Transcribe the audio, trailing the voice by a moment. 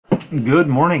Good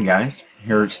morning, guys.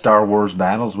 Here at Star Wars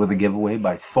Battles with a giveaway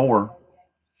by Thor.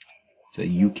 It's a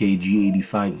UKG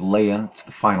 85 Leia. It's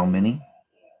the final mini.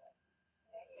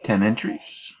 10 entries.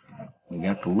 We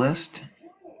got the list.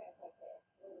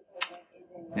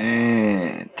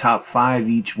 And top 5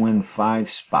 each win 5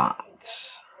 spots.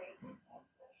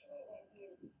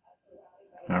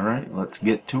 Alright, let's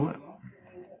get to it.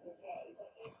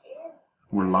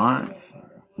 We're live.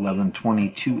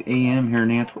 11:22 a.m. here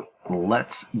in Antwerp.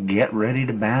 Let's get ready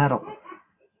to battle.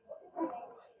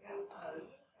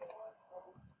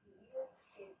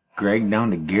 Greg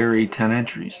down to Gary, 10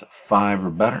 entries, 5 or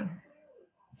better.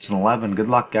 It's an 11. Good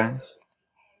luck, guys.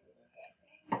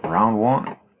 Round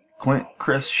 1. Clint,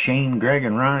 Chris, Shane, Greg,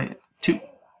 and Ryan. 2.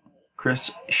 Chris,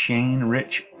 Shane,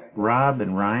 Rich, Rob,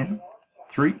 and Ryan.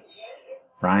 3.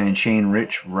 Ryan, Shane,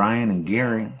 Rich, Ryan, and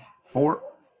Gary. 4.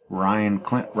 Ryan,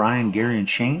 Clint, Ryan, Gary, and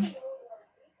Shane.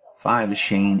 5 is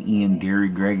Shane, Ian, Gary,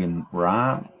 Greg, and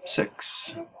Rob. 6.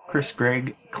 Chris,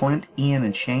 Greg, Clint, Ian,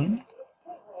 and Shane.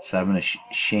 7 is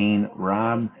Shane,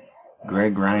 Rob,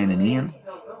 Greg, Ryan, and Ian.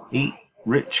 8.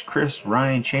 Rich, Chris,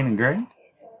 Ryan, Shane, and Greg.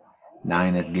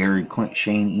 9 is Gary, Clint,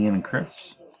 Shane, Ian, and Chris.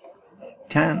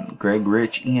 10. Greg,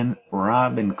 Rich, Ian,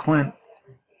 Rob, and Clint.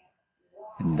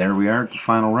 And there we are at the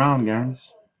final round, guys.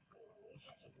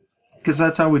 Because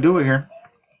that's how we do it here.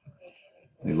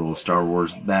 A little Star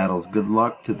Wars battles. Good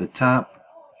luck to the top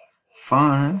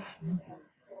 5.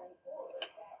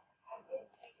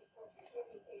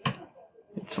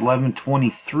 It's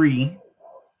 11:23.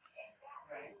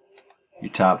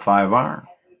 Your top 5 are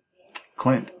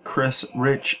Clint, Chris,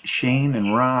 Rich, Shane,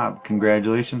 and Rob.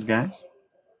 Congratulations, guys.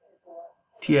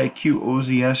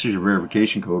 TIQOZS is your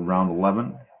verification code, round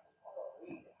 11.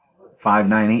 5,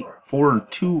 9, 8, 4, and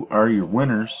 2 are your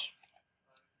winners.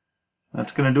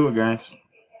 That's going to do it, guys.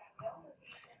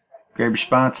 Grab your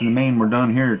spots in the main. We're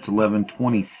done here. It's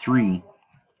 11:23.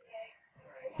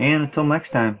 And until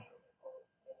next time,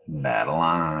 battle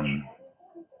on.